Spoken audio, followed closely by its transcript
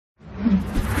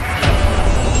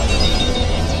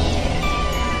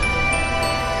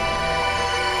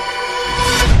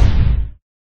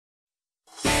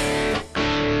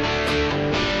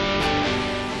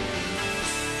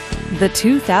The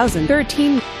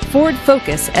 2013 Ford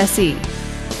Focus SE.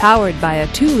 Powered by a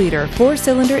 2-liter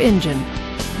 4-cylinder engine,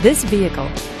 this vehicle,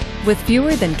 with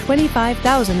fewer than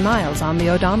 25,000 miles on the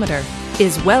odometer,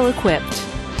 is well equipped.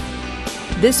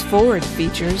 This Ford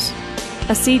features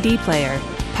a CD player,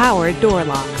 power door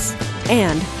locks,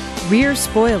 and rear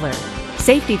spoiler.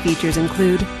 Safety features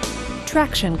include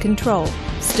traction control,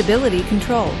 stability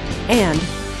control, and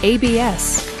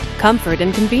ABS. Comfort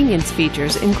and convenience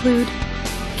features include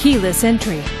keyless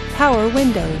entry, power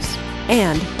windows,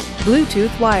 and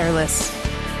Bluetooth wireless.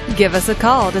 Give us a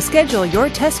call to schedule your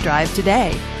test drive today.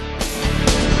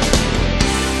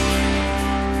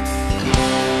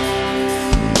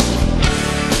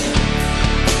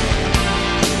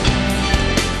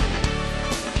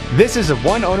 This is a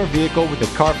one-owner vehicle with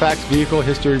a Carfax Vehicle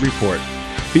History Report.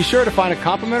 Be sure to find a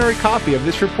complimentary copy of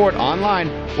this report online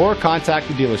or contact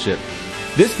the dealership.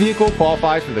 This vehicle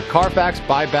qualifies for the Carfax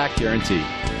Buyback Guarantee.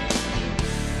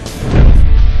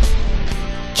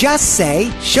 Just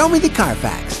say, "Show me the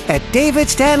Carfax" at David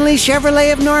Stanley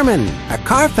Chevrolet of Norman, a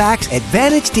Carfax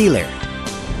Advantage dealer.